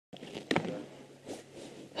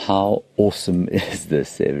How awesome is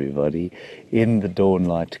this, everybody? In the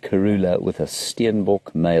dawnlight, Karula with a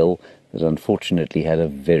Steenbok male that unfortunately had a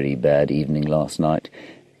very bad evening last night.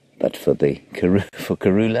 But for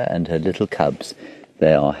Karula and her little cubs,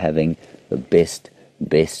 they are having the best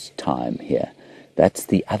time here. That's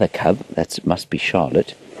the other cub. That must be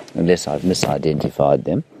Charlotte, unless I've misidentified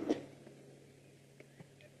them.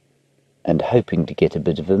 And hoping to get a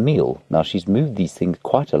bit of a meal. Now, she's moved these things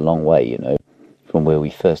quite a long way, you know, from where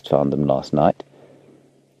we first found them last night.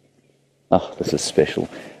 Oh, this is special.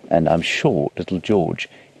 And I'm sure little George,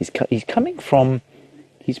 he's coming from,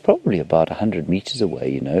 he's probably about 100 meters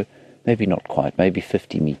away, you know, maybe not quite, maybe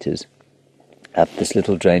 50 meters up this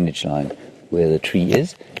little drainage line where the tree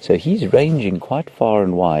is. So he's ranging quite far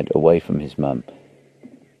and wide away from his mum.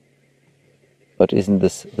 But isn't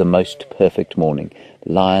this the most perfect morning?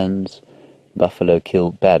 Lions, buffalo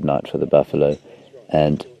kill, bad night for the buffalo,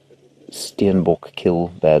 and Steenbok kill,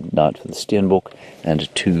 bad night for the Steenbok,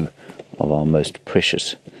 and two of our most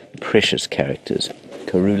precious characters,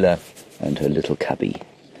 Karula and her little cubby.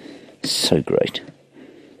 So great.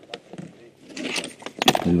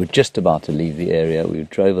 We were just about to leave the area. We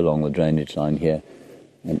drove along the drainage line here,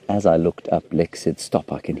 and as I looked up, Lex said,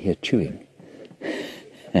 "Stop, I can hear chewing."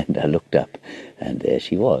 And I looked up, and there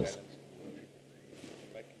she was.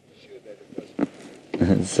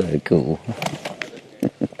 So cool.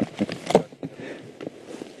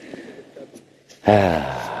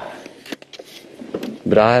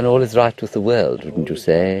 Brian, all is right with the world, wouldn't you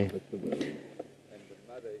say?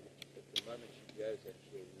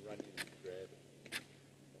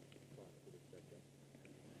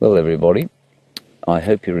 Well, everybody, I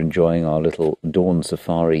hope you're enjoying our little dawn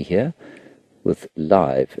safari here with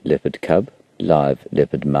live leopard cub, live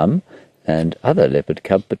leopard mum, and other leopard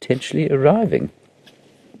cub potentially arriving.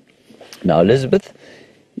 Now, Elizabeth,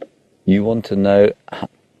 you want to know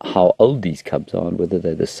how old these cubs are and whether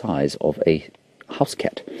they're the size of a house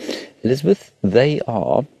cat. Elizabeth, they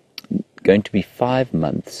are going to be 5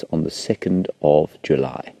 months on the 2nd of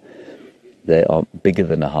July. They are bigger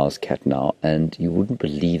than a house cat now, and you wouldn't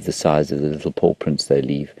believe the size of the little paw prints they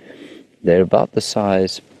leave. They're about the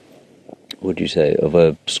size, would you say, of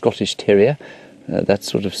a Scottish Terrier, that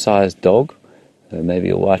sort of size dog, maybe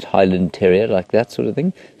a white Highland Terrier, like that sort of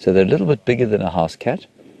thing. So they're a little bit bigger than a house cat.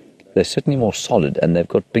 They're certainly more solid, and they've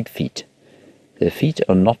got big feet. Their feet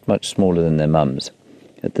are not much smaller than their mums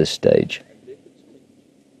at this stage.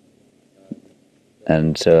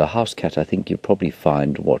 And so a house cat, I think you'll probably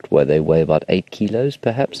find, where they weigh about 8 kilos,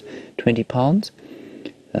 perhaps, 20 pounds.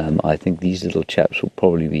 I think these little chaps will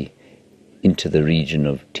probably be into the region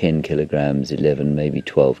of 10 kilograms, 11, maybe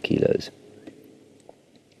 12 kilos.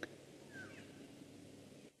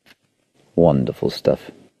 Wonderful stuff.